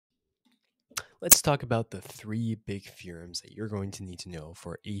Let's talk about the three big theorems that you're going to need to know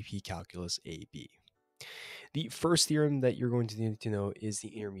for AP Calculus AB. The first theorem that you're going to need to know is the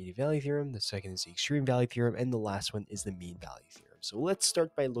intermediate value theorem, the second is the extreme value theorem, and the last one is the mean value theorem. So let's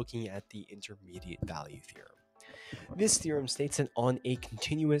start by looking at the intermediate value theorem. This theorem states that on a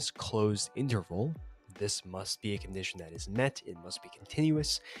continuous closed interval, this must be a condition that is met, it must be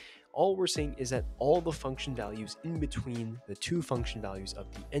continuous. All we're saying is that all the function values in between the two function values of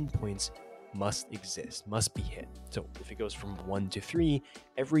the endpoints must exist, must be hit. So if it goes from 1 to 3,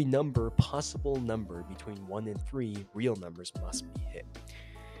 every possible number between 1 and 3, real numbers, must be hit.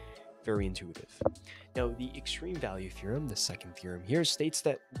 Very intuitive. Now, the extreme value theorem, the second theorem here, states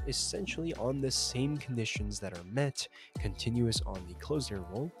that essentially on the same conditions that are met, continuous on the closed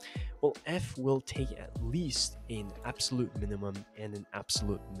interval, well, f will take at least an absolute minimum and an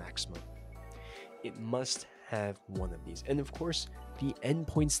absolute maximum. It must have one of these. And of course, the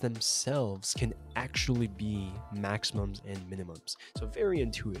endpoints themselves can actually be maximums and minimums. So very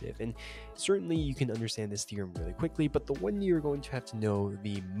intuitive. And certainly you can understand this theorem really quickly, but the one you're going to have to know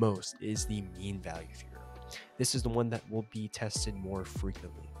the most is the mean value theorem. This is the one that will be tested more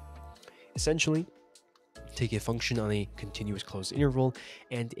frequently. Essentially, take a function on a continuous closed interval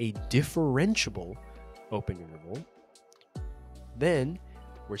and a differentiable open interval. Then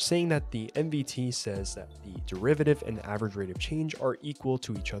we're saying that the MVT says that the derivative and the average rate of change are equal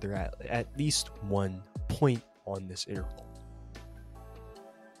to each other at least one point on this interval.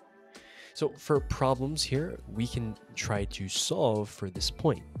 So for problems here, we can try to solve for this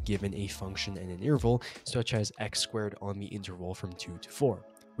point, given a function and an interval, such as x squared on the interval from 2 to 4.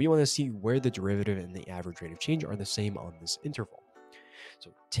 We want to see where the derivative and the average rate of change are the same on this interval.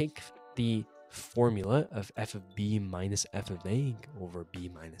 So take the formula of f of b minus f of a over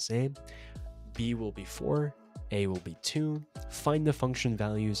b minus a. B will be 4, a will be 2. Find the function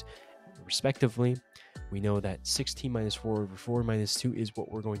values respectively. We know that 16 minus 4 over 4 minus 2 is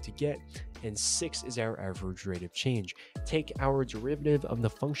what we're going to get, and 6 is our average rate of change. Take our derivative of the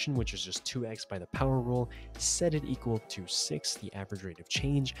function, which is just 2x by the power rule, set it equal to 6, the average rate of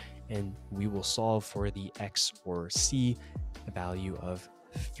change, and we will solve for the x or c value of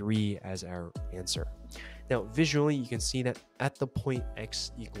 3 as our answer. Now, visually, you can see that at the point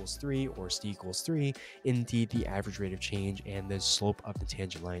x equals 3 or c equals 3, indeed, the average rate of change and the slope of the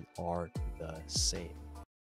tangent line are the same.